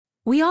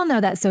We all know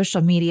that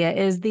social media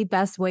is the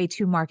best way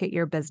to market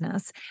your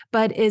business,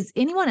 but is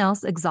anyone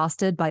else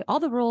exhausted by all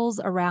the rules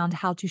around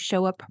how to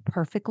show up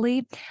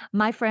perfectly?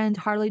 My friend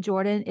Harley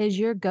Jordan is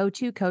your go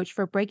to coach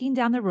for breaking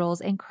down the rules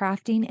and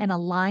crafting an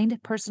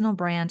aligned personal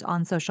brand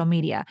on social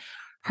media.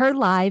 Her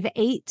live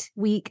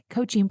 8-week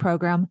coaching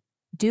program,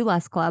 Do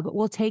Less Club,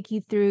 will take you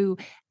through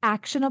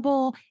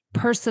actionable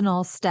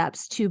personal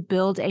steps to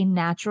build a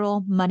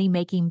natural money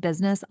making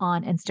business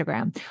on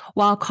Instagram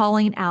while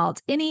calling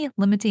out any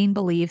limiting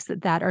beliefs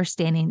that are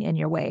standing in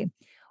your way.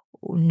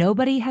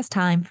 Nobody has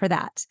time for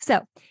that.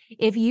 So,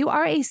 if you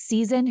are a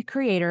seasoned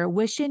creator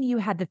wishing you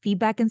had the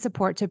feedback and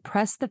support to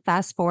press the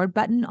fast forward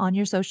button on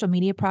your social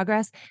media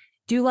progress,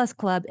 Do Less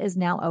Club is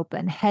now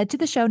open. Head to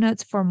the show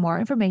notes for more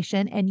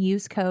information and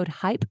use code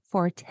HYPE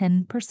for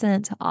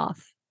 10%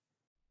 off.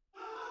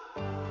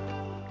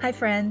 Hi,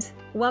 friend.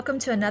 Welcome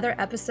to another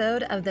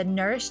episode of the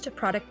Nourished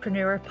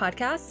Productpreneur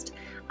podcast.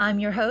 I'm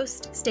your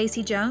host,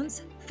 Stacey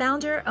Jones,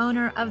 founder,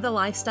 owner of the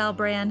lifestyle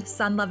brand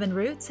Sun Love and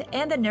Roots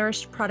and the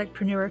Nourished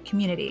Productpreneur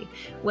community,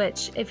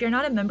 which, if you're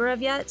not a member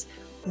of yet,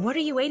 what are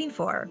you waiting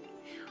for?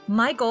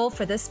 My goal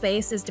for this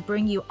space is to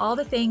bring you all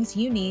the things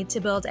you need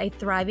to build a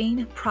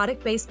thriving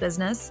product-based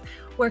business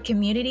where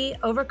community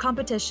over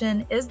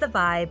competition is the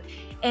vibe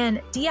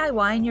and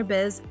DIY in your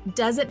biz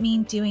doesn't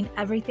mean doing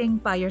everything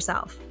by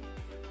yourself.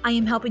 I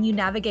am helping you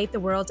navigate the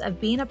world of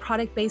being a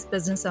product-based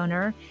business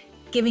owner,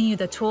 giving you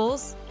the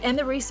tools and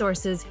the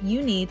resources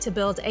you need to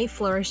build a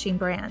flourishing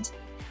brand.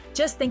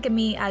 Just think of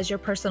me as your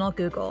personal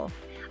Google.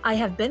 I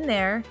have been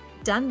there,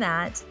 done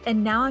that,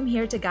 and now I'm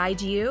here to guide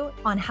you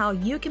on how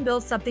you can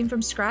build something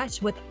from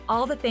scratch with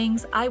all the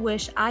things I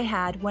wish I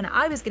had when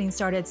I was getting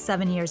started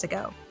 7 years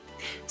ago.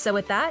 So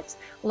with that,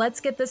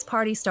 let's get this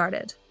party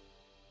started.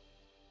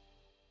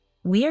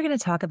 We are going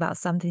to talk about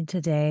something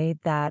today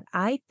that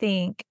I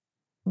think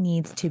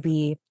needs to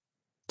be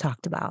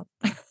talked about.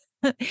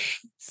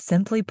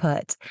 Simply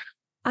put,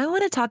 I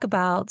want to talk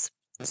about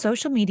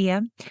social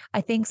media.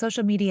 I think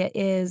social media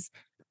is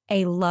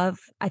I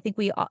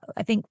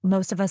think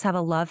most of us have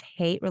a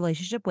love-hate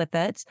relationship with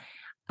it.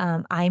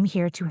 I'm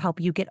here to help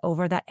you get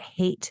over that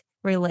hate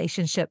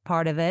relationship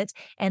part of it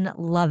and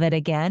love it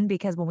again.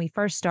 Because when we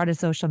first started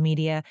social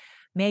media,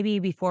 maybe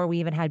before we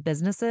even had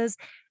businesses,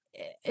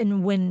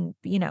 and when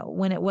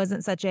it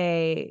wasn't such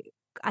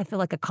I feel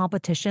like a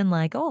competition,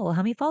 like, oh,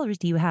 how many followers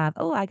do you have?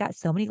 Oh, I got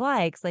so many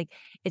likes. Like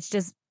it's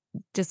just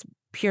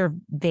pure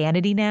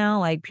vanity now,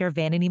 like pure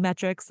vanity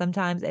metrics.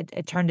 Sometimes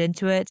it turned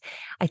into it.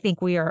 I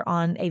think we are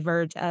on a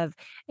verge of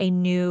a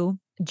new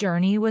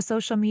journey with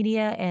social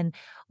media and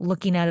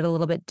looking at it a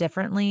little bit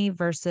differently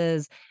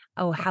versus,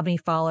 oh, how many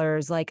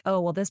followers? Like,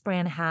 oh, well, this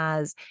brand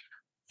has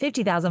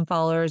 50,000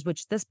 followers,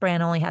 which this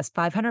brand only has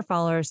 500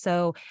 followers.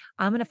 So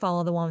I'm going to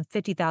follow the one with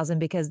 50,000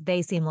 because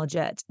they seem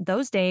legit.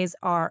 Those days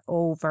are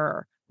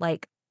over,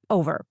 like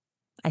over.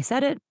 I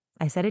said it.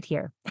 I said it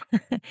here.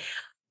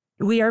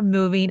 We are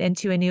moving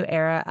into a new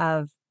era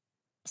of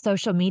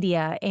social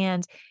media,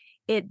 and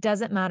it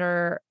doesn't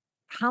matter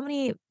how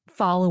many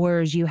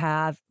followers you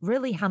have,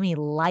 really how many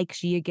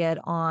likes you get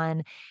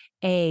on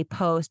a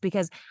post,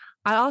 because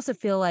I also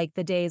feel like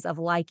the days of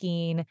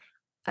liking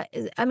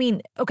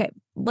okay,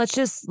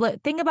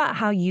 think about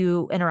how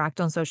you interact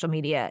on social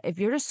media. If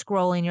you're just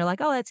scrolling, you're like,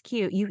 "Oh, that's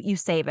cute." You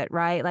save it,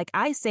 right? Like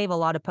I save a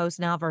lot of posts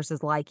now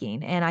versus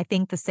liking. And I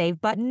think the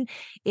save button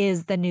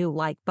is the new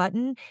like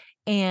button.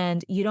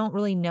 And you don't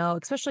really know,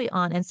 especially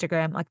on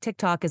Instagram, like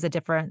TikTok is a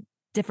different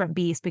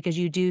beast because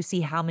you do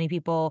see how many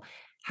people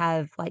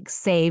have like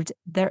saved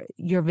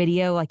your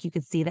video, like you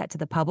could see that to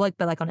the public,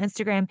 but like on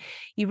Instagram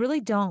you really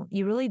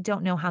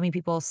don't know how many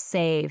people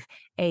save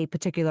a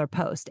particular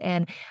post.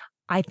 And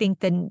I think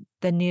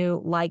the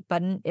new like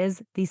button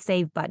is the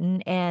save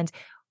button, and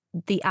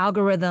the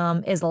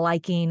algorithm is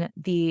liking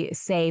the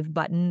save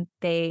button.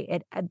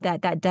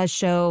 That does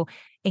show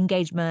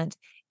engagement,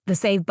 the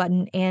save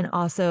button, and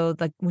also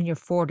like when you're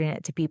forwarding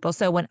it to people.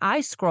 So when I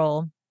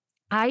scroll,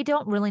 I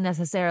don't really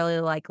necessarily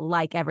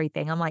like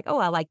everything. I'm like, oh,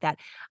 I like that.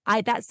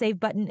 That save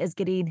button is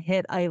getting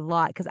hit a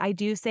lot because I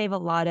do save a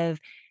lot of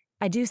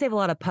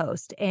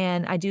posts,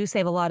 and I do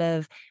save a lot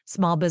of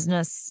small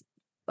business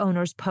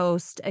owners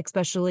post,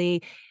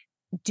 especially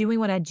doing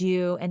what I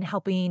do and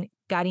helping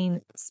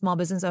guiding small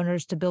business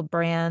owners to build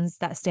brands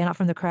that stand out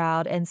from the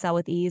crowd and sell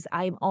with ease.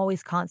 I'm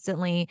always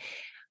constantly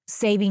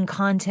saving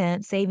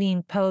content,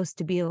 saving posts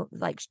to be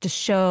like to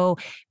show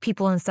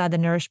people inside the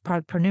Nourished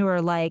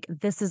Productpreneur, like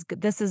this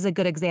is a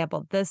good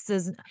example. This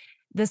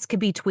could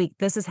be tweaked.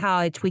 This is how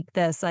I tweak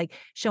this, like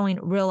showing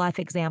real life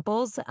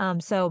examples.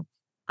 So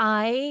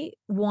I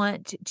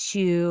want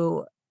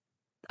to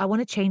I want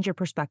to change your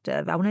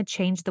perspective. I want to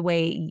change the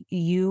way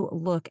you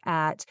look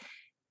at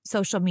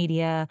social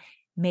media.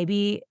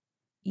 Maybe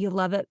you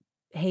love it,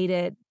 hate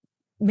it.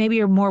 Maybe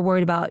you're more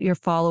worried about your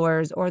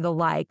followers or the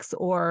likes,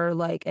 or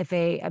like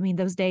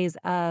those days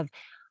of,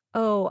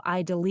 oh,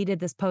 I deleted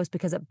this post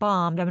because it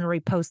bombed. I'm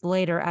going to repost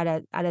later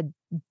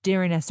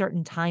during a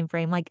certain time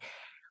frame. Like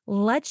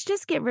let's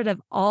just get rid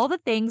of all the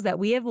things that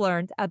we have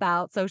learned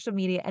about social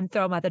media and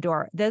throw them out the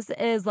door. This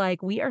is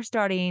like, we are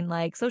starting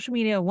like social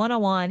media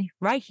 101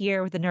 right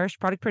here with the Nurse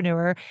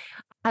Productpreneur.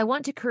 I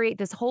want to create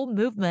this whole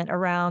movement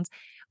around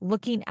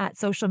looking at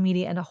social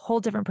media in a whole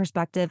different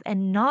perspective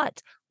and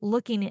not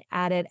looking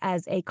at it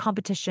as a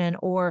competition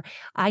or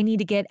I need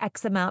to get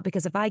X amount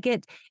because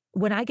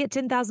when I get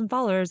 10,000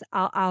 followers,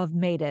 I'll have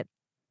made it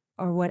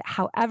or what,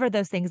 however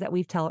those things that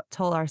we've told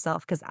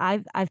ourselves. Cause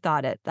I've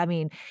thought it. I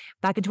mean,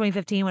 back in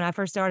 2015, when I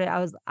first started,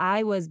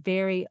 I was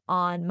very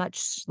on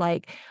much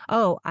like,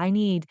 oh, I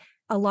need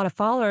a lot of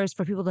followers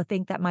for people to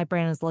think that my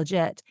brand is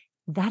legit.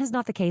 That is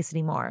not the case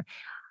anymore.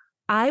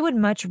 I would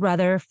much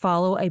rather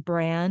follow a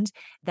brand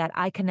that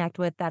I connect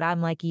with that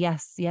I'm like,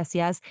 yes, yes,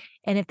 yes.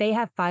 And if they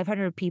have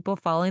 500 people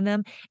following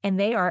them and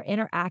they are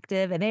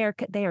interactive and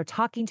they are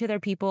talking to their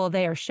people,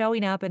 they are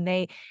showing up and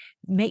they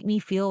make me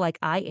feel like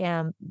I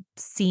am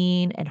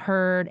seen and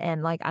heard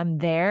and like I'm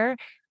there,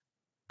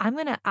 I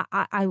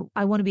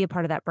want to be a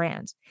part of that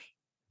brand.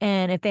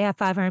 And if they have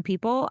 500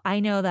 people, I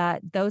know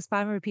that those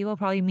 500 people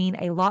probably mean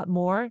a lot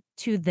more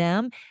to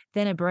them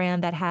than a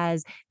brand that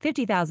has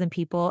 50,000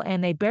 people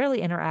and they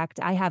barely interact.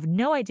 I have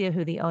no idea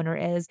who the owner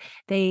is.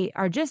 They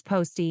are just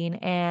posting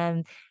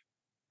and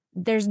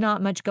there's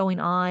not much going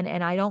on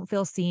and I don't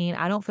feel seen,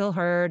 I don't feel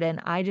heard, and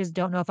I just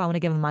don't know if I want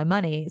to give them my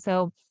money.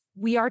 So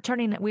we are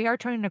turning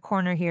a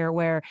corner here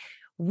where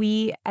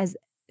we as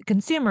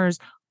consumers,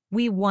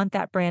 we want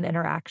that brand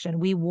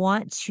interaction. We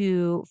want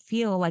to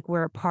feel like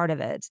we're a part of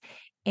it.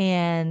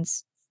 And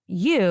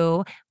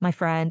you, my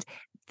friend,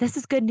 this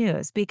is good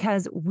news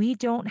because we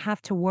don't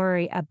have to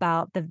worry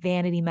about the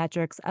vanity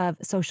metrics of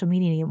social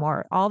media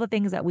anymore. All the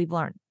things that we've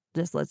learned,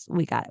 just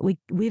we've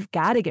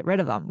got to get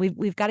rid of them.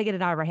 We've got to get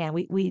it out of our hand.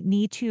 We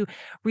need to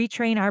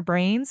retrain our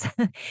brains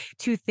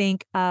to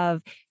think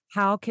of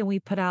how can we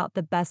put out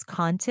the best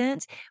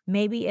content.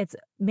 Maybe it's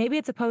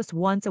a post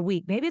once a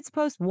week. Maybe it's a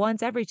post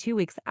once every 2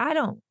 weeks.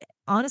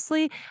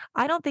 Honestly,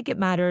 I don't think it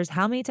matters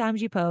how many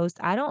times you post.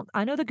 I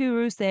know the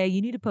gurus say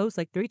you need to post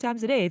like 3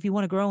 times a day if you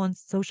want to grow on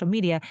social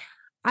media.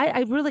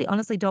 I really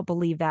honestly don't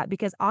believe that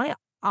because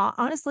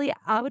honestly,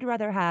 I would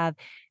rather have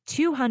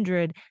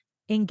 200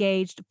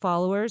 engaged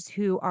followers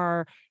who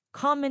are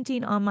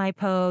commenting on my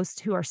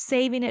post, who are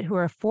saving it, who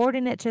are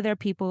forwarding it to their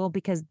people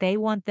because they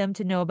want them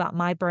to know about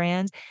my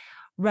brand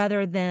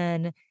rather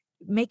than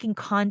making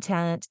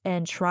content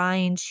and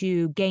trying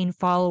to gain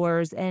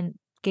followers and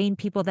gain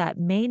people that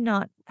may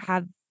not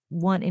have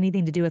want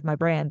anything to do with my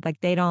brand. Like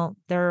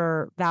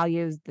their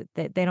values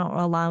that they don't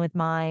align with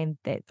mine,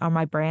 that are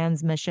my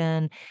brand's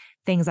mission,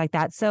 things like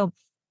that. So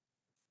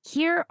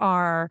here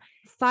are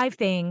 5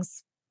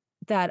 things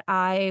that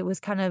I was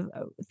kind of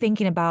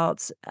thinking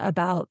about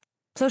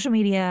social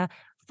media,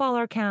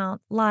 follower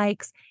count,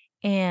 likes,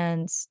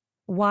 and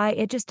why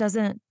it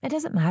doesn't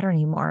matter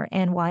anymore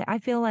and why I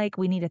feel like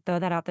we need to throw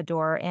that out the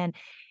door. And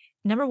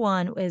number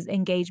 1 is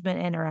engagement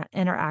and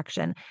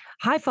interaction.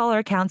 High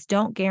follower counts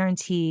don't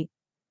guarantee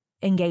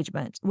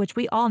engagement, which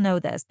we all know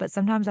this, but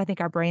sometimes I think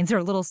our brains are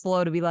a little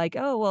slow to be like,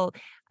 "Oh, well,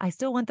 I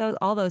still want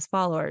all those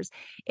followers."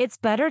 It's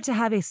better to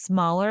have a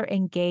smaller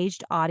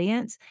engaged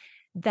audience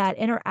that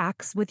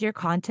interacts with your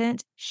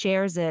content,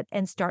 shares it,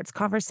 and starts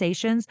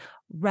conversations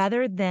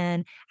rather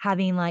than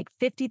having like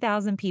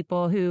 50,000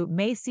 people who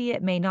may see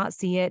it, may not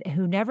see it,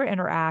 who never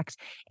interact,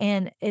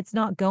 and it's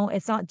not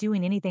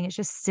doing anything. It's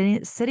just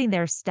sitting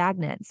there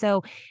stagnant.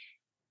 So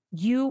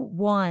you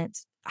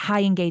want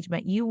high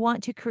engagement. You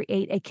want to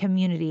create a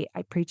community.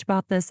 I preach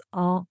about this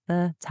all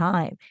the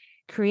time.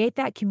 Create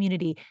that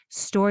community,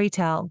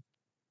 storytell,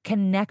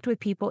 connect with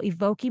people,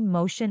 evoke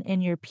emotion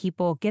in your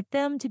people, get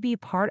them to be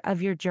part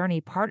of your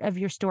journey, part of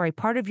your story,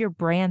 part of your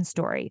brand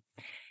story.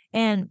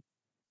 And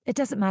it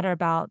doesn't matter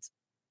about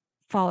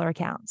follower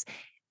accounts.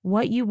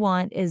 What you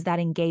want is that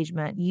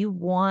engagement. You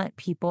want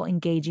people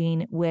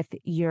engaging with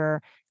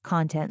your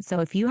content. So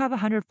if you have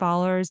 100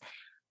 followers,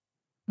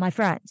 my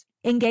friend,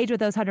 engage with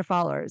those 100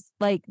 followers.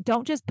 Like,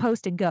 don't just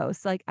post and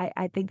ghost. Like,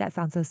 I think that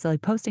sounds so silly,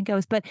 post and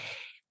ghost, but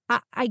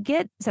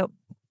so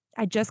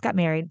I just got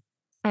married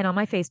and on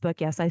my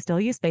Facebook, yes, I still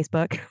use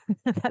Facebook.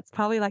 That's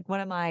probably like one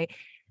of I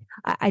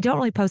don't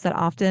really post that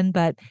often,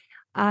 but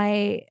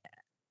I,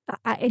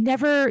 I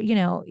never,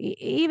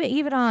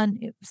 even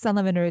on Sun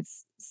Living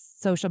Roots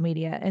social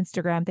media,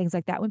 Instagram, things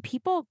like that, when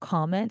people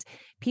comment,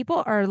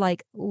 people are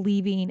like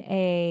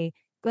leaving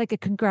like a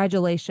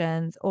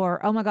congratulations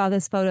or, oh my God,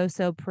 this photo is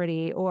so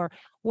pretty, or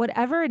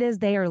whatever it is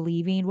they are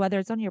leaving, whether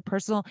it's on your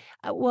personal,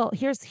 well,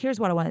 here's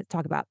what I want to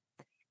talk about.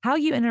 How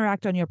you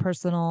interact on your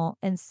personal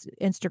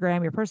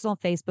Instagram, your personal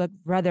Facebook,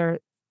 rather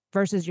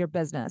versus your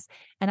business.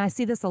 And I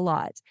see this a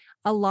lot.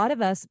 A lot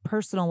of us,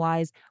 personal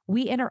wise,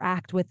 we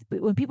interact with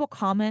when people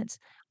comment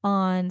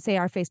on, say,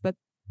 our Facebook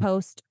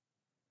post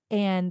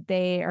and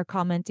they are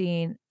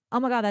commenting, "Oh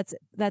my God,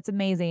 that's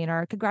amazing,"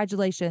 or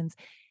 "Congratulations."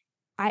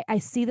 I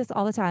see this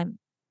all the time.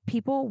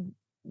 People,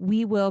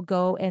 we will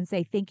go and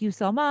say, "Thank you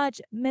so much,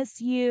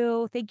 miss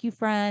you, thank you,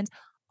 friend,"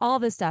 all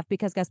this stuff,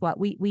 because guess what?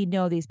 We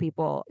know these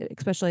people,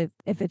 especially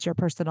if it's your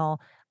personal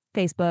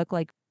Facebook,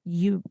 like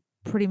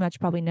pretty much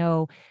probably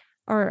know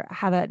or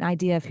have an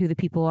idea of who the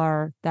people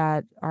are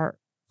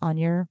on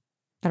your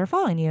that are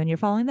following you and you're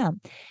following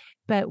them.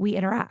 But we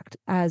interact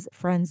as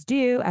friends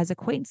do, as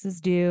acquaintances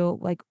do,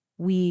 like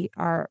we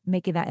are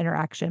making that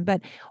interaction.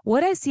 But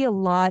what I see a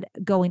lot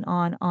going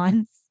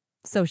on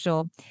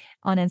social,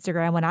 on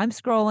Instagram, when I'm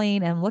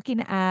scrolling and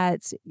looking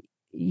at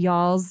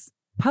y'all's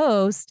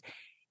post,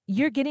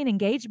 you're getting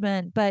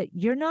engagement, but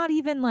you're not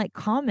even like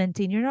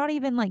commenting. You're not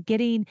even like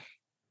getting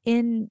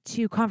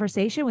into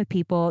conversation with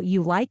people.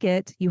 You like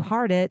it, you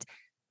heart it,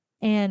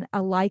 and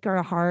a like or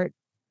a heart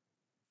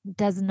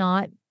does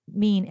not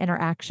mean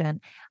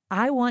interaction.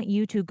 I want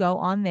you to go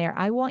on there.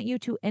 I want you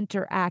to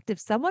interact. If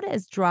someone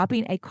is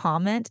dropping a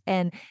comment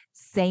and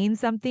saying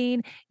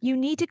something, you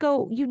need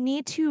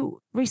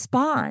to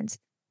respond.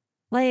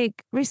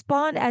 Like,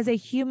 respond as a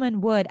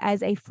human would,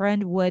 as a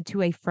friend would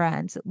to a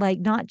friend, like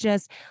not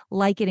just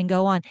like it and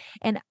go on.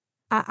 And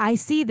I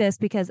see this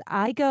because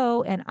I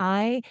go and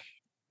I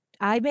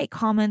make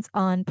comments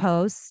on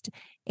posts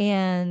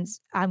and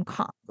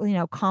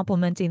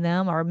complimenting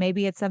them, or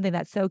maybe it's something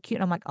that's so cute.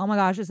 And I'm like, oh my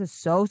gosh, this is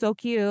so, so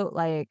cute.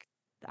 Like,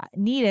 I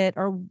need it,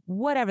 or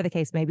whatever the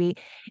case may be.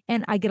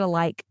 And I get a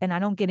like and I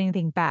don't get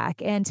anything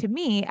back. And to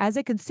me, as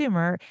a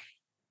consumer,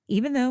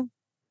 even though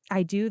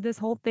I do this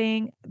whole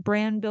thing,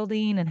 brand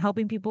building and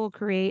helping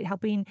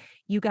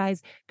you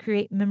guys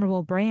create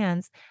memorable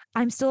brands,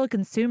 I'm still a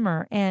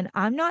consumer and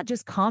I'm not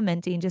just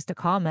commenting just to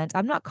comment.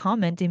 I'm not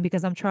commenting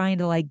because I'm trying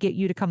to like get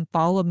you to come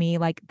follow me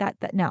like that.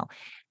 No,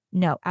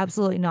 no,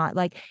 absolutely not.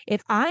 Like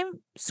if I'm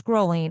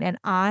scrolling and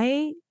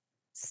I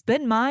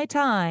spend my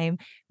time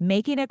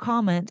making a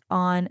comment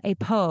on a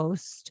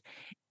post,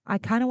 I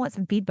kind of want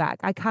some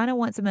feedback. I kind of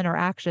want some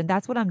interaction.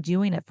 That's what I'm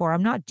doing it for.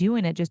 I'm not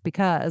doing it just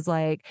because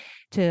like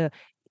to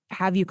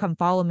have you come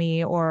follow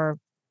me or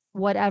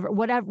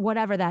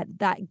whatever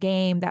that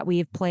game that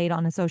we've played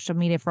on a social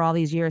media for all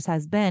these years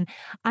has been.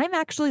 I'm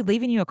actually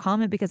leaving you a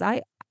comment because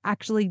I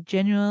actually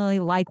genuinely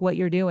like what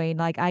you're doing.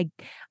 Like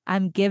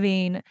I'm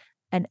giving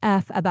an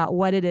F about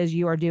what it is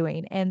you are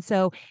doing. And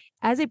so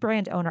as a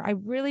brand owner, I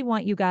really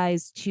want you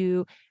guys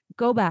to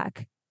go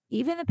back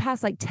even the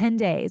past like 10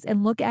 days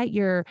and look at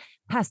your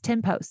past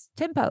 10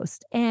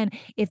 posts. And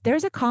if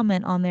there's a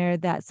comment on there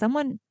that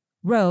someone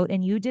wrote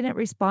and you didn't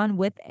respond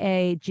with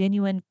a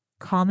genuine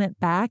comment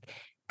back,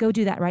 go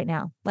do that right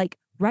now. Like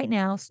right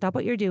now, stop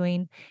what you're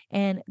doing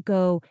and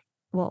go,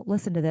 well,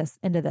 listen to this,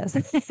 into this,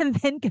 and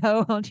then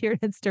go onto your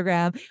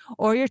Instagram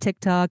or your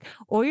TikTok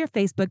or your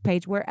Facebook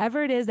page,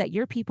 wherever it is that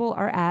your people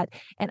are at.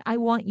 And I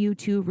want you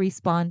to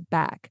respond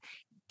back.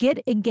 Get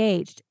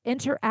engaged,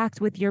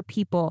 interact with your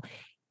people.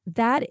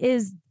 That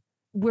is,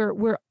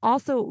 we're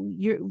also,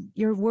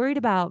 you're worried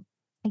about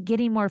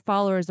getting more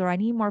followers, or I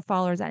need more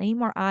followers, I need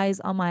more eyes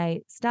on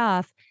my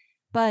stuff.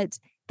 But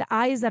the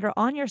eyes that are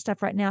on your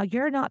stuff right now,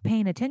 you're not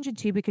paying attention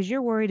to because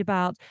you're worried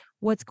about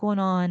what's going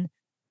on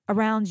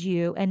around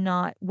you and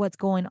not what's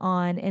going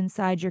on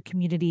inside your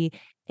community,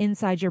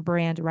 inside your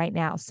brand right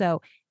now.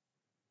 So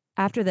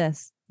after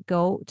this,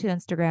 go to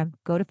Instagram,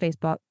 go to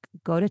Facebook,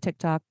 go to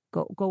TikTok,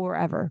 go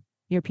wherever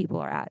your people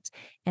are at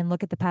and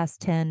look at the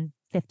past 10,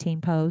 15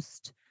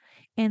 posts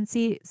and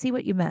see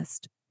what you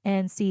missed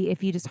and see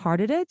if you just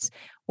hearted it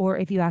or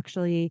if you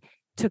actually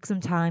took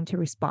some time to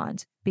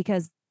respond.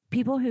 Because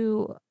people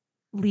who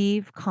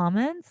leave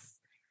comments,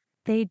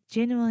 they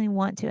genuinely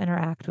want to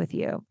interact with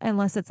you,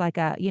 unless it's like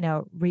a,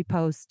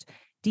 repost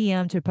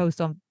DM to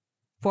post on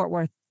Fort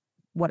Worth,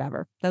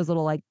 whatever, those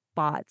little like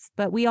bots.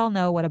 But we all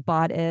know what a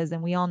bot is,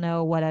 and we all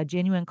know what a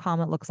genuine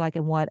comment looks like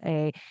and what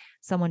a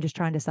someone just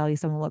trying to sell you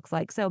someone looks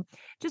like. So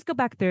just go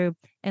back through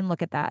and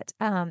look at that.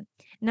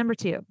 Number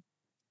two,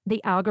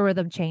 the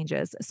algorithm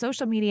changes.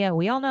 Social media,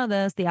 we all know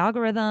this, the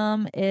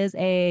algorithm is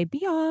a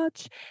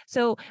biatch.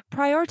 So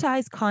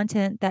prioritize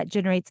content that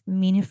generates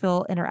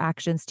meaningful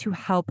interactions to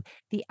help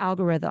the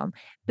algorithm.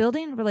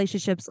 Building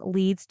relationships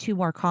leads to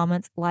more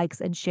comments,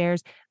 likes, and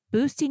shares,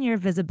 boosting your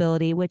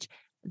visibility, which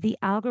the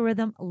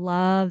algorithm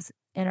loves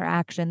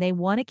interaction. They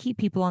want to keep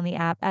people on the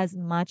app as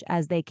much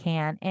as they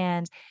can.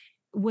 And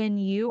when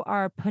you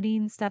are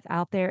putting stuff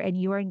out there and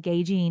you are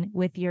engaging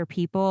with your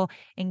people,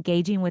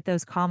 engaging with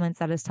those comments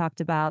that is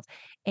talked about,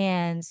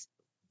 and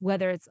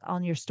whether it's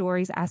on your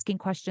stories, asking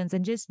questions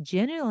and just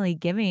genuinely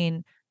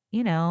giving,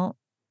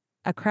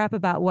 a crap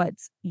about what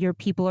your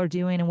people are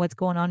doing and what's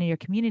going on in your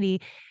community,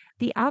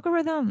 the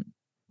algorithm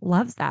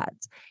loves that.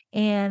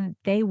 And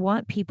they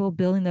want people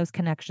building those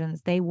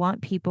connections. They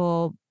want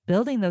people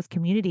building those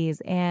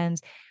communities. And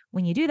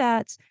when you do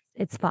that,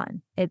 it's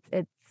fun.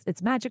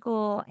 It's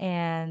magical.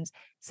 And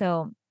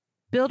so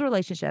build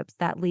relationships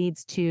that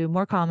leads to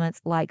more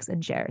comments, likes,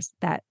 and shares,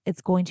 that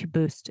it's going to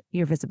boost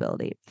your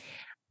visibility.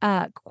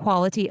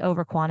 Quality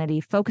over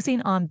quantity.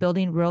 Focusing on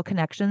building real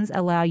connections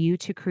allow you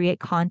to create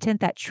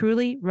content that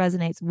truly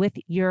resonates with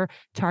your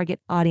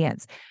target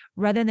audience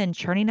rather than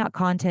churning out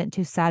content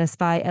to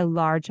satisfy a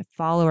large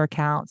follower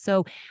count.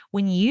 So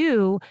when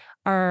you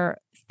are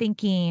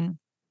thinking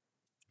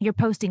you're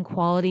posting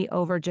quality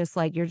over just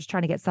like you're just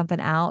trying to get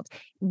something out.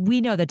 We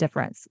know the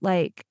difference.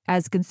 Like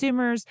as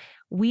consumers,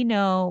 we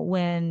know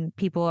when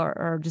people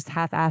are just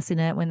half-assing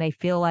it, when they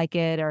feel like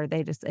it, or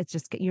they just, it's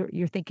just,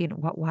 you're thinking,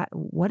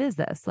 what is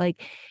this?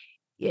 Like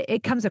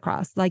it comes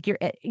across like your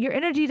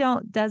energy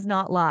does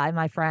not lie,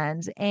 my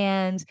friend.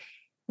 And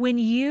when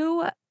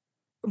you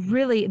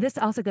really, this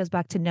also goes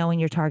back to knowing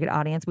your target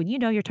audience. When you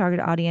know your target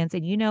audience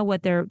and you know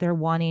what they're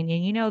wanting,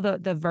 and you know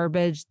the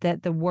verbiage,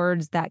 that the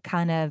words that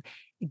kind of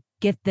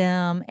get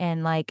them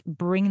and like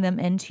bring them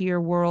into your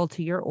world,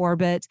 to your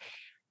orbit,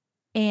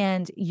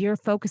 and you're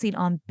focusing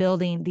on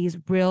building these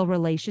real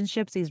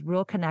relationships, these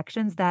real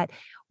connections that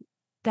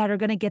are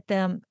going to get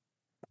them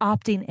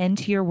opting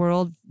into your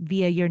world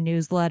via your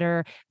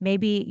newsletter.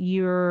 Maybe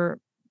you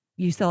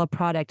sell a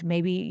product,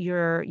 maybe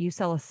you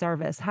sell a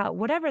service, how,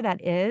 whatever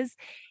that is,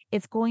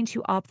 it's going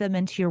to opt them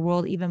into your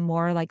world even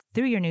more, like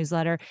through your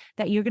newsletter,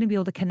 that you're going to be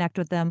able to connect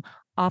with them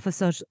off of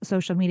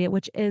social media,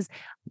 which is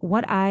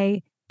what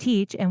I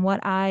teach and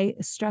what I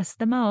stress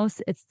the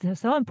most. It's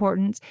so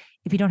important.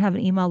 If you don't have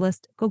an email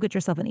list, go get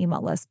yourself an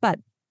email list. But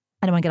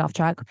I don't want to get off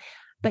track.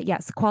 But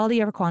yes,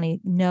 quality over quantity.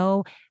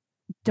 No,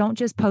 don't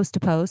just post to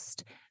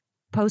post.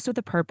 Post with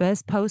a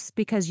purpose. Post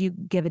because you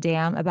give a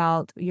damn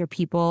about your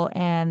people,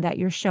 and that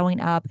you're showing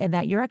up, and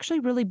that you're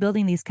actually really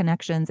building these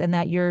connections, and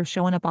that you're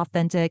showing up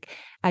authentic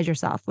as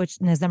yourself, which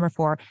is number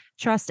 4,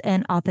 trust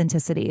and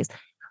authenticities.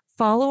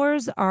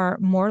 Followers are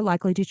more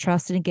likely to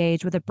trust and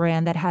engage with a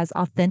brand that has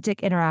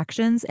authentic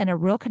interactions and a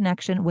real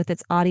connection with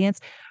its audience,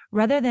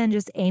 rather than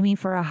just aiming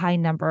for a high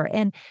number.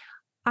 And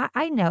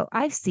I know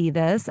I see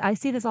this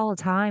all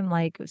the time,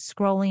 like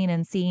scrolling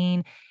and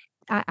seeing.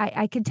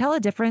 I can tell a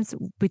difference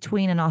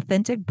between an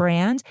authentic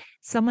brand,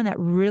 someone that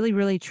really,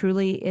 really,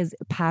 truly is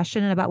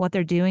passionate about what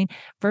they're doing,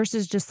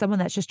 versus just someone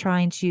that's just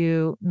trying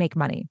to make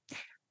money.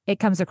 It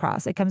comes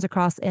across. It comes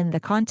across in the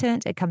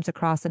content. It comes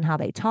across in how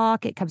they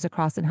talk. It comes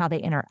across in how they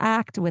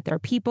interact with their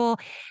people.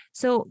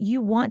 So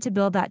you want to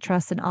build that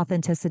trust and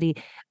authenticity.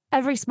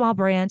 Every small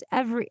brand,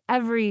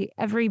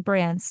 every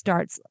brand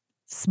starts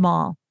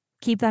small.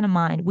 Keep that in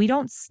mind. We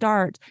don't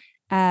start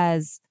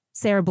as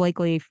Sarah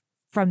Blakely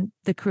from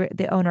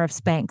the owner of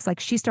Spanx.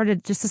 Like she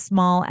started just as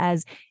small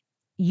as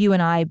you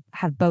and I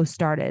have both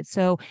started.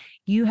 So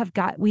we've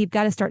got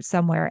to start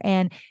somewhere,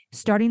 and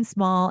starting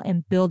small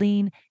and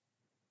building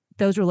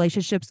those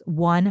relationships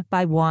one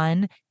by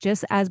one,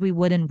 just as we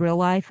would in real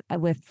life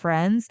with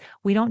friends.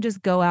 We don't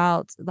just go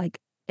out like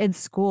in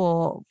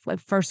school, like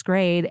first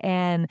grade,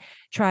 and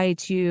try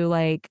to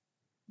like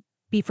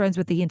be friends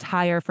with the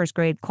entire first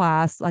grade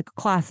class, like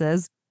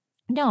classes.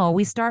 No,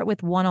 we start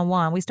with one on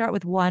one. We start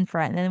with one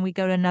friend, and then we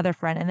go to another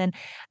friend, and then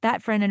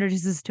that friend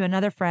introduces to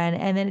another friend,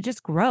 and then it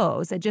just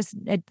grows.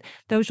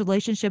 Those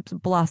relationships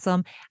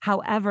blossom.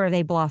 However,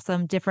 they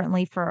blossom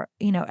differently for,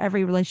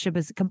 every relationship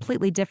is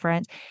completely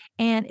different,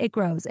 and it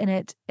grows, and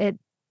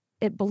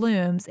it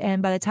blooms.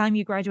 And by the time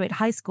you graduate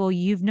high school,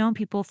 you've known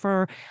people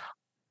for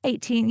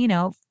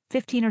 18,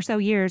 15 or so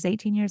years,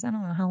 18 years. I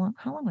don't know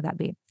how long would that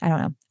be? I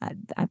don't know.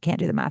 I can't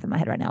do the math in my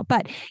head right now,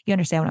 but you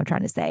understand what I'm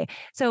trying to say.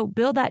 So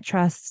build that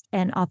trust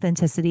and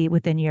authenticity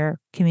within your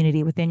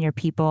community, within your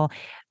people.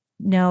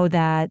 Know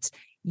that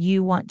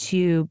you want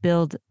to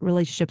build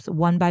relationships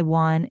one by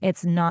one.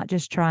 It's not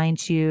just trying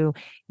to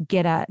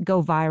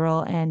go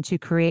viral and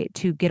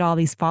to get all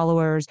these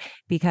followers,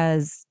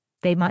 because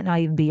they might not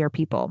even be your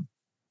people.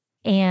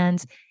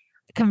 And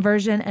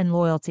conversion and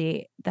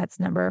loyalty. That's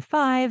number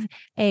 5.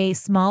 A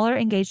smaller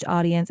engaged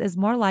audience is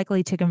more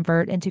likely to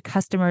convert into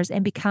customers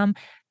and become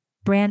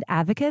brand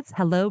advocates.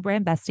 Hello,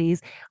 brand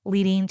besties,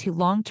 leading to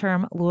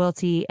long-term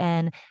loyalty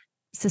and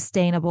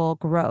sustainable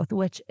growth,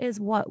 which is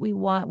what we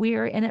want. We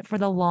are in it for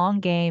the long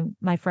game,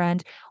 my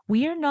friend.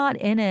 We are not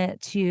in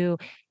it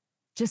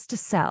just to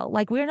sell.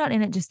 Like we're not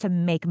in it just to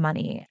make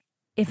money.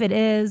 If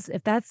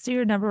that's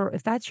your number,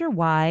 if that's your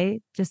why,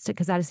 just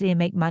because I just need to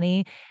make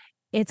money,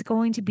 it's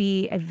going to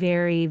be a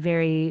very,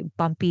 very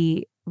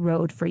bumpy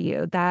road for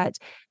you. That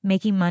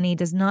making money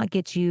does not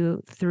get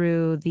you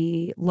through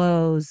the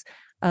lows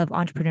of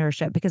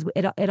entrepreneurship, because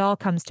it all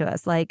comes to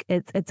us. Like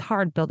it's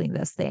hard building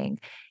this thing.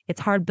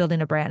 It's hard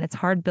building a brand. It's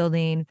hard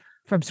building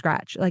from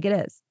scratch. Like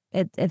it is.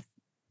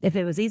 If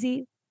it was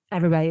easy,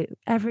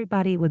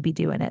 everybody would be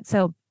doing it.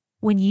 So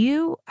when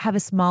you have a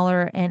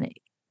smaller and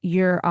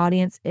your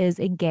audience is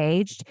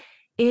engaged,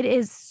 it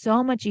is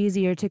so much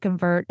easier to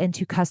convert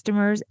into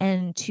customers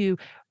and to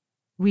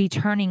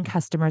returning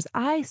customers.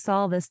 I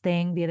saw this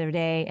thing the other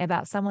day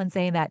about someone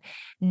saying that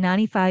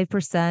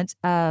 95%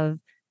 of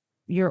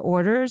your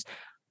orders,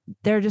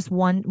 they're just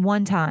one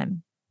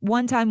time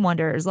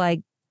wonders.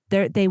 Like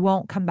they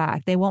won't come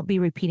back. They won't be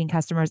repeating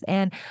customers.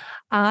 And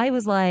I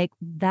was like,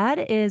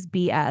 that is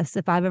BS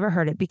if I've ever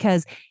heard it,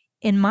 because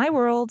in my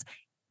world,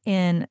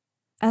 in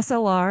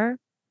SLR,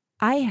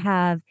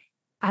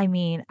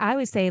 I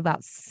would say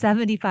about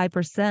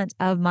 75%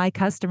 of my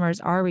customers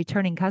are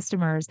returning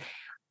customers.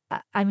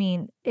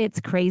 It's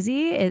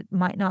crazy. It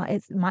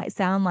might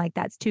sound like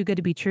that's too good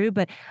to be true,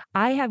 but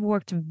I have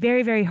worked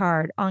very, very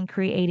hard on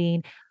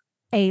creating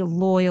a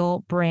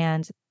loyal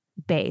brand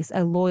base,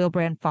 a loyal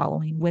brand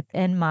following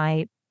within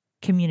my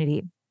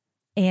community.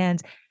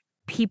 And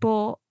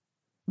people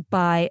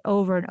buy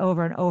over and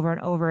over and over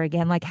and over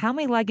again. Like, how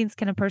many leggings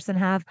can a person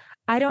have?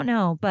 I don't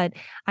know, but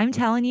I'm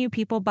telling you,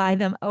 people buy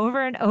them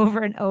over and over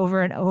and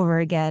over and over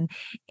again.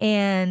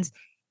 And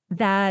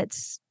that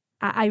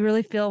I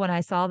really feel when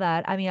I saw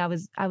that. I mean, I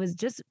was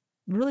just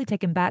really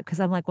taken back because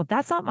I'm like, well,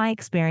 that's not my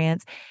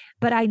experience,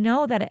 but I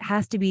know that it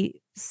has to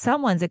be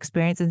someone's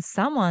experience and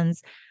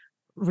someone's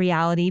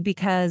reality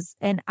because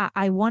and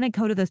I want to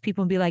go to those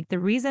people and be like, the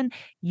reason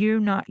you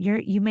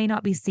may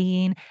not be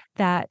seeing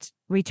that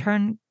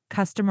return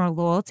customer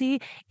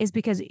loyalty is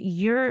because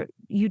you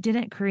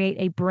didn't create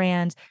a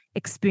brand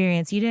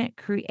experience. You didn't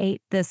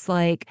create this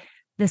like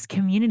this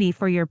community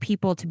for your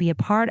people to be a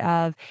part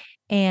of,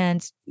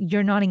 and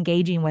you're not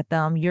engaging with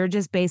them. You're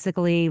just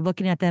basically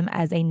looking at them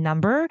as a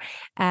number,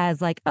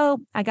 as like, oh,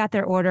 I got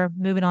their order,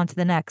 moving on to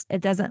the next.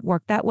 It doesn't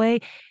work that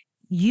way.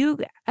 You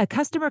A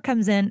customer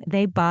comes in,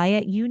 they buy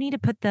it, you need to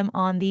put them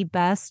on the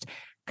best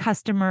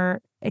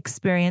customer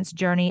experience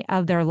journey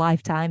of their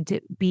lifetime,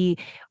 to be,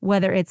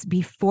 whether it's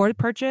before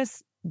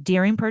purchase,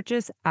 during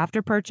purchase,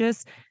 after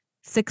purchase,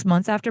 6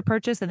 months after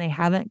purchase and they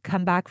haven't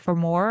come back for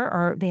more,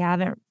 or they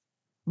haven't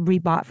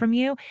rebought from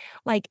you.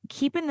 Like,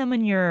 keeping them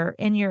in your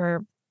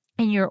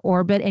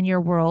orbit, in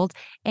your world,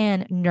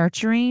 and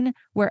nurturing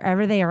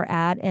wherever they are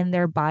at in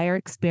their buyer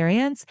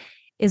experience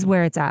is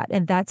where it's at.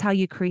 And that's how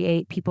you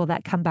create people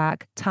that come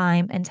back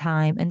time and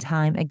time and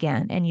time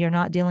again. And you're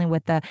not dealing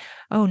with the,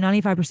 oh,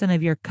 95%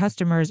 of your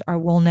customers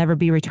will never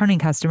be returning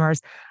customers.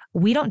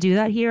 We don't do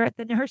that here at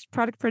the Nurse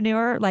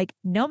Productpreneur. Like,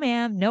 no,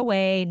 ma'am, no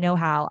way, no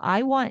how.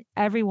 I want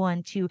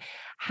everyone to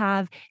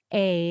have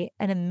an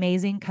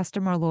amazing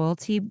customer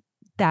loyalty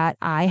that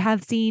I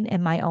have seen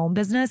in my own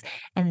business.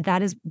 And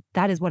that is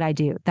what I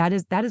do. That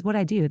is what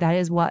I do. That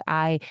is what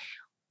I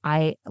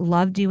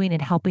love doing,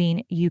 and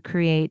helping you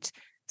create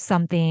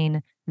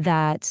something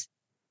that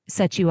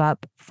sets you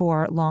up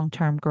for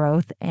long-term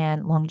growth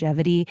and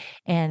longevity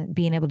and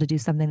being able to do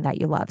something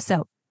that you love.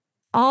 So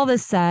all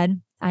this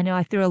said, I know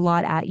I threw a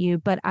lot at you,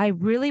 but I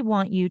really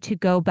want you to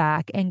go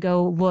back and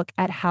go look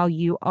at how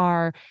you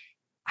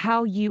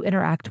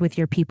interact with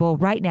your people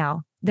right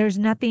now. There's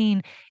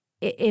nothing,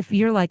 if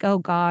you're like, oh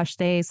gosh,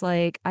 Stace,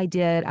 like I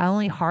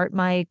only heart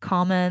my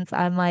comments.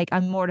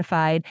 I'm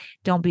mortified.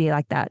 Don't be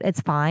like that.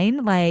 It's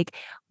fine. Like,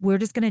 we're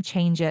just going to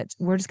change it.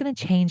 We're just going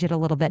to change it a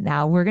little bit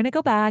now. We're going to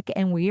go back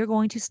and we are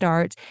going to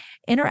start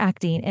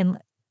interacting and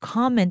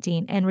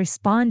commenting and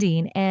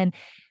responding and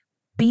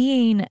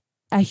being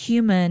a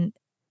human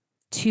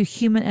to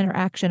human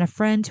interaction, a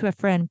friend to a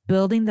friend,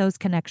 building those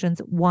connections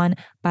one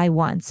by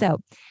one. So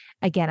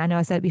again, I know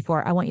I said it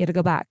before, I want you to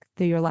go back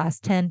through your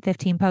last 10,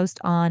 15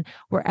 posts on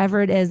wherever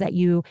it is that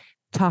you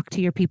talk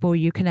to your people,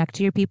 you connect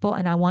to your people.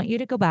 And I want you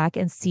to go back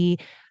and see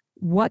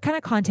what kind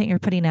of content you're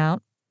putting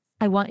out.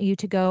 I want you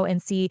to go and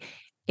see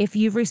if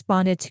you've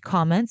responded to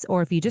comments,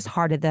 or if you just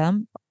hearted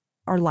them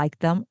or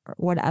liked them or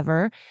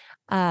whatever.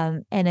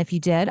 And if you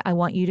did, I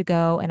want you to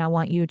go and I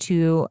want you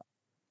to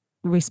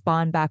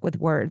respond back with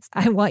words.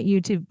 I want you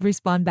to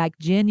respond back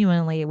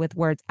genuinely with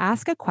words.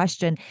 Ask a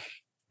question.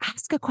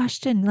 Ask a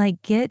question.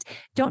 Like,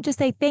 don't just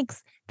say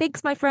thanks,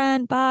 my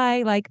friend.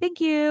 Bye. Like,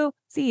 thank you.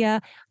 See ya.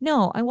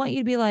 No, I want you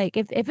to be like,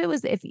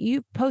 if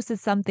you posted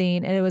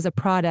something and it was a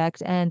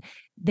product and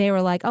they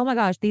were like, oh my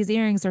gosh, these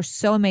earrings are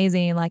so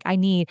amazing. Like, I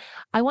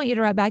want you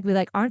to write back and be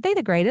like, aren't they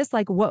the greatest?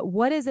 Like,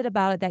 what is it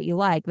about it that you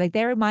like? Like,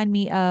 they remind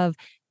me of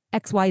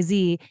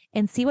XYZ,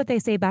 and see what they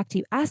say back to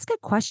you. Ask a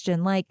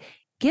question. Like,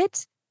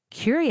 get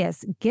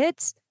curious,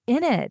 get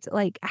in it,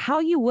 like how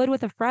you would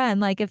with a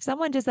friend. Like, if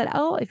someone just said,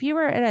 oh, if you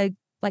were at a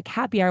like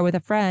happy hour with a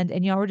friend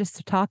and y'all were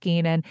just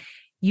talking and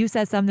you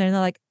said something and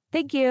they're like,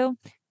 thank you,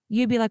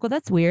 you'd be like, well,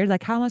 that's weird.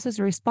 Like, how am I supposed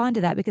to respond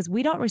to that? Because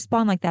we don't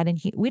respond like that. And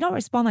we don't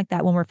respond like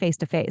that when we're face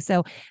to face.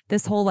 So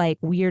this whole like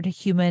weird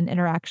human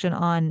interaction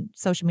on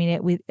social media,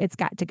 it's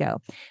got to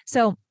go.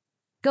 So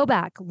go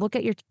back, look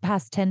at your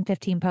past 10,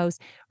 15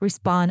 posts,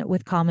 respond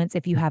with comments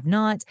if you have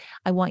not.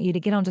 I want you to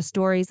get onto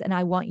stories, and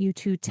I want you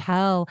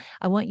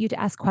to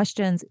ask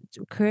questions,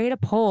 create a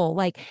poll,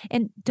 like,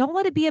 and don't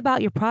let it be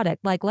about your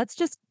product. Like, let's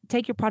just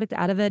take your product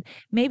out of it.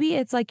 Maybe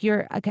it's like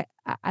okay,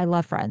 I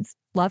love Friends.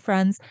 Love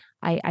Friends.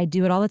 I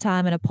do it all the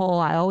time in a poll.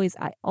 I always,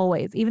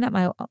 even at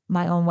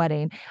my own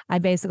wedding, I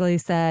basically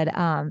said,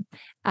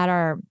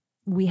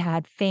 we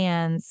had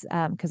fans,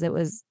 because it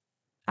was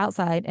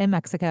outside in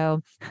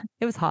Mexico.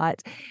 It was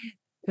hot.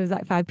 It was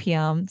like 5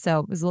 p.m. So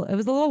it was a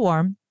little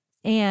warm.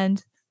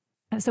 And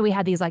so we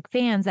had these like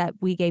fans that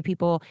we gave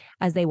people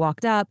as they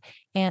walked up,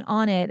 and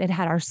on it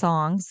had our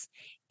songs.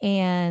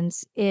 And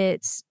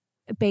it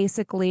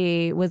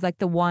basically was like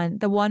the one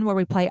where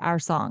we play our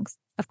songs.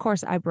 Of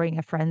course, I bring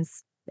a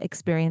friend's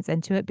experience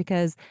into it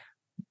because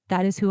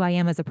that is who I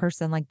am as a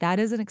person. Like, that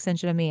is an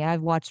extension of me.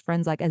 I've watched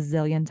Friends like a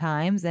zillion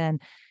times,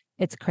 and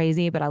it's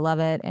crazy, but I love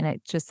it. And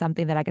it's just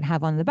something that I can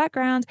have on in the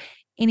background.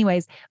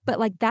 Anyways, but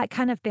like that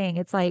kind of thing,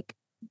 it's like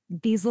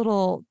these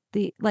little,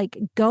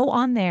 go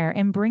on there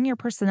and bring your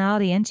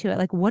personality into it.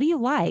 Like, what do you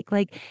like?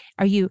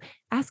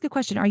 Ask a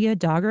question. Are you a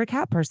dog or a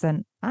cat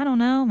person? I don't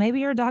know. Maybe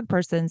you're a dog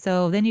person.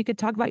 So then you could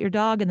talk about your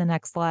dog in the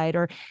next slide,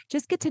 or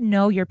just get to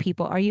know your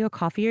people. Are you a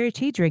coffee or a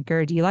tea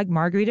drinker? Do you like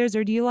margaritas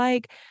or do you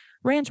like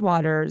ranch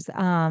waters?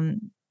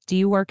 Do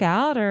you work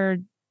out, or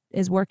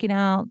is working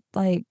out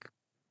like,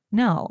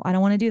 no, I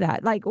don't want to do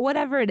that. Like,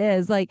 whatever it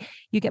is, like,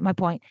 you get my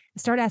point.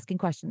 Start asking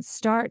questions,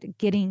 start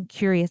getting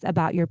curious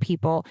about your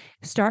people,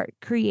 start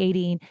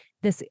creating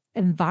this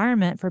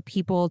environment for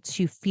people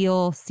to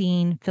feel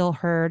seen, feel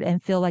heard,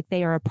 and feel like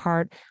they are a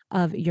part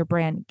of your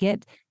brand.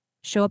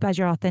 Show up as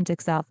your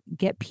authentic self,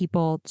 get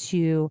people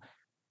to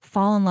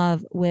fall in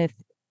love with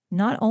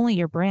not only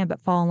your brand,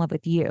 but fall in love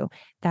with you.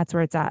 That's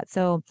where it's at.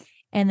 So,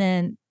 and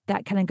then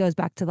that kind of goes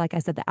back to, like I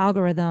said, the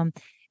algorithm.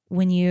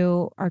 When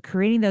you are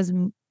creating those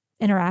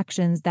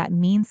interactions that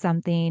mean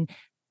something,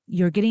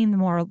 you're getting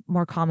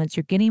more comments,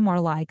 you're getting more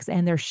likes,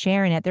 and they're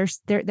sharing it.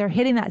 They're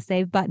hitting that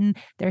save button,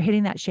 they're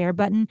hitting that share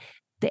button.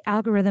 The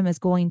algorithm is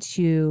going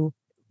to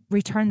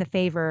return the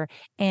favor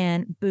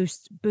and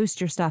boost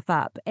your stuff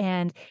up.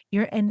 And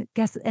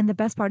the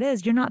best part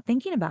is, you're not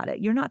thinking about it.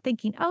 You're not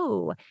thinking,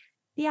 oh,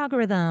 the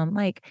algorithm,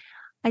 like,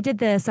 I did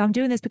this, so I'm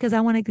doing this because I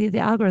want to get the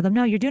algorithm.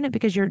 No, you're doing it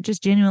because you're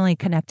just genuinely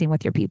connecting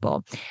with your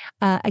people.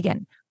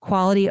 Again,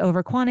 quality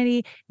over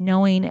quantity,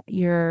 knowing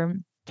your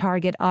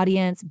target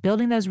audience,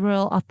 building those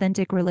real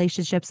authentic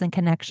relationships and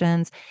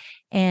connections,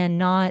 and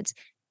not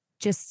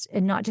just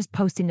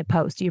posting to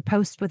post. You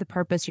post with a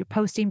purpose. You're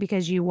posting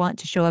because you want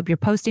to show up. You're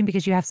posting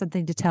because you have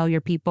something to tell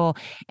your people,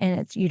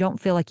 and you don't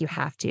feel like you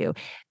have to.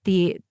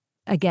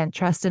 Again,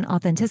 trust and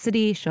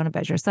authenticity, showing up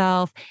as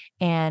yourself,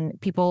 and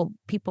people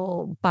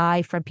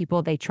buy from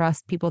people they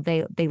trust, people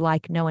they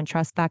like, know, and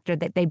trust factor,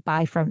 that they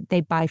buy from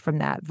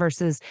that,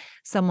 versus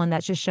someone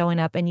that's just showing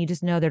up and you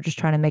just know they're just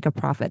trying to make a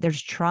profit. They're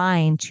just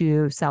trying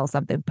to sell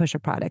something, push a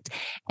product.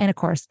 And of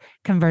course,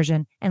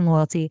 conversion and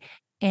loyalty,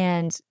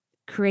 and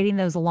creating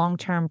those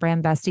long-term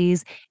brand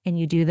besties. And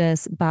you do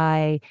this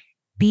by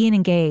being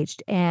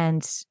engaged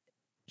and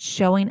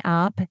showing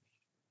up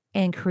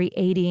and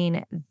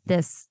creating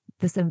this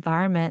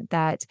environment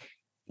that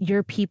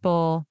your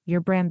people,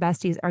 your brand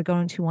besties, are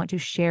going to want to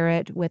share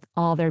it with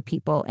all their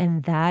people.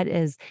 And that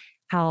is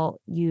how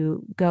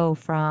you go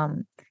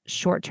from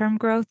short-term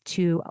growth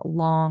to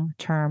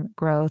long-term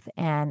growth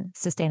and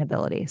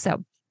sustainability.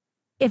 So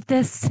if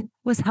this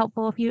was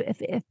helpful,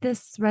 if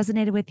this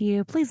resonated with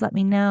you, please let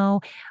me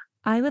know.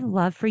 I would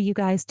love for you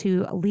guys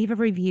to leave a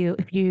review.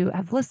 If you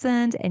have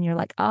listened and you're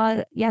like,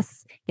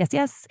 yes,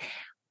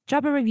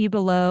 drop a review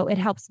below. It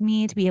helps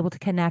me to be able to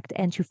connect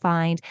and to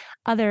find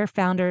other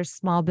founders,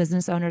 small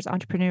business owners,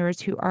 entrepreneurs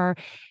who are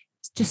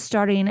just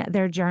starting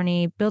their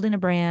journey, building a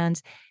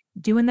brand,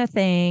 doing their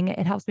thing.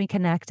 It helps me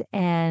connect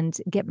and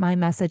get my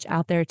message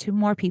out there to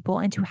more people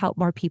and to help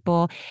more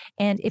people.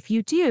 And if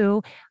you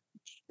do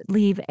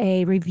leave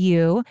a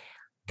review,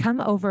 come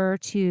over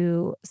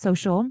to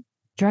social,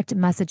 direct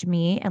message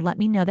me and let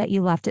me know that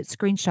you left it,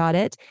 screenshot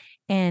it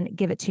and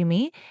give it to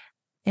me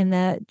in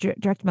the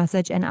direct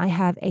message. And I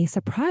have a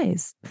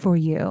surprise for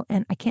you.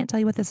 And I can't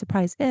tell you what the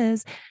surprise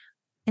is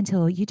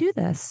until you do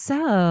this.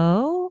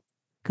 So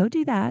go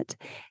do that.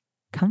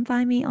 Come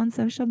find me on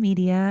social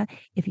media.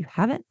 If you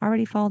haven't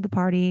already followed the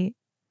party,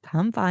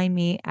 come find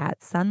me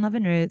at Sun Love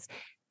and Roots.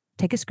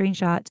 Take a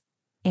screenshot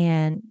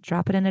and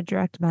drop it in a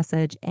direct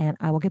message and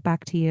I will get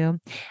back to you.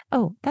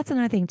 Oh, that's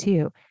another thing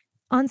too.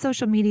 On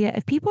social media,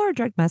 if people are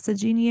direct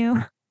messaging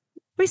you,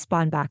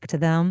 respond back to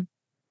them.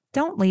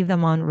 Don't leave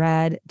them on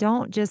read.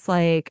 Don't just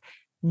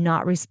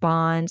not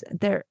respond.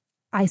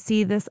 I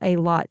see this a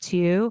lot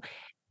too.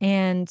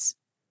 And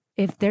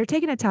if they're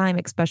taking a time,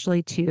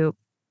 especially to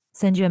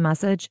send you a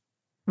message,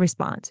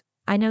 respond.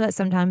 I know that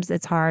sometimes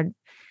it's hard.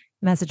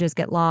 Messages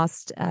get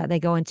lost. They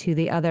go into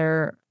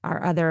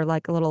our other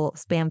little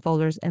spam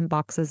folders and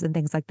boxes and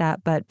things like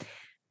that. But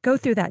go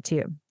through that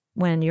too.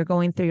 When you're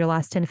going through your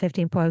last 10 to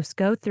 15 posts,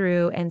 go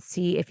through and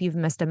see if you've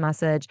missed a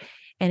message.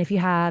 And if you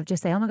have,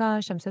 just say, oh my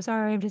gosh, I'm so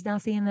sorry. I'm just now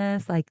seeing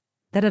this.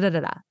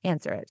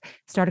 Answer it.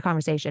 Start a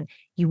conversation.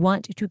 You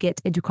want to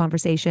get into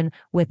conversation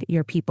with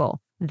your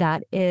people.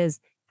 That is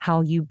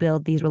how you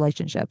build these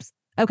relationships.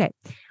 Okay.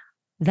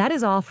 That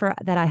is all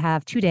that I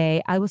have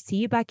today. I will see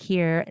you back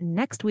here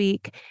next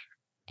week.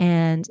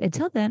 And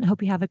until then,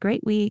 hope you have a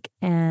great week.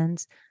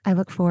 And I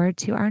look forward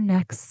to our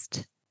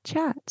next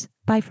chat.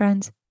 Bye,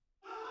 friends.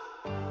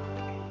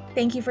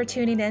 Thank you for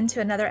tuning in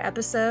to another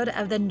episode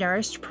of the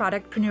Nourished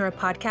Productpreneur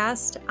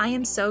podcast. I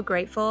am so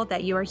grateful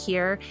that you are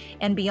here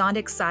and beyond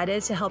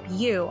excited to help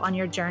you on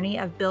your journey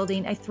of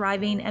building a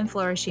thriving and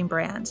flourishing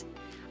brand.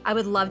 I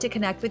would love to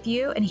connect with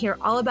you and hear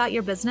all about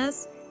your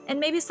business and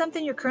maybe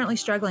something you're currently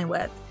struggling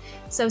with.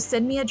 So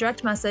send me a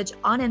direct message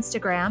on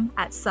Instagram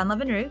at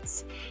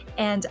sunloveandroots,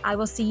 and I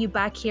will see you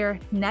back here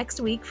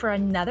next week for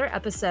another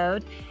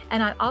episode.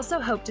 And I also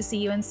hope to see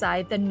you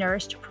inside the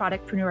Nourished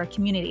Productpreneur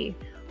community,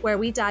 where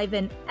we dive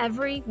in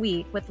every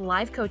week with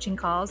live coaching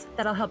calls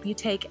that'll help you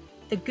take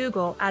the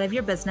Google out of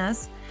your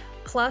business,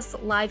 plus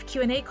live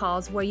Q&A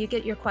calls where you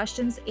get your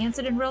questions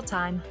answered in real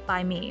time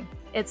by me.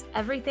 It's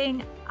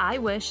everything I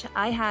wish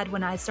I had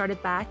when I started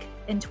back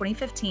in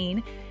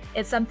 2015.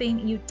 It's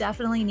something you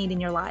definitely need in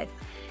your life.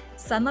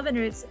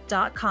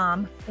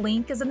 sunloveandroots.com.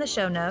 Link is in the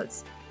show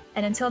notes.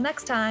 And until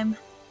next time,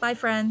 bye,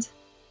 friend.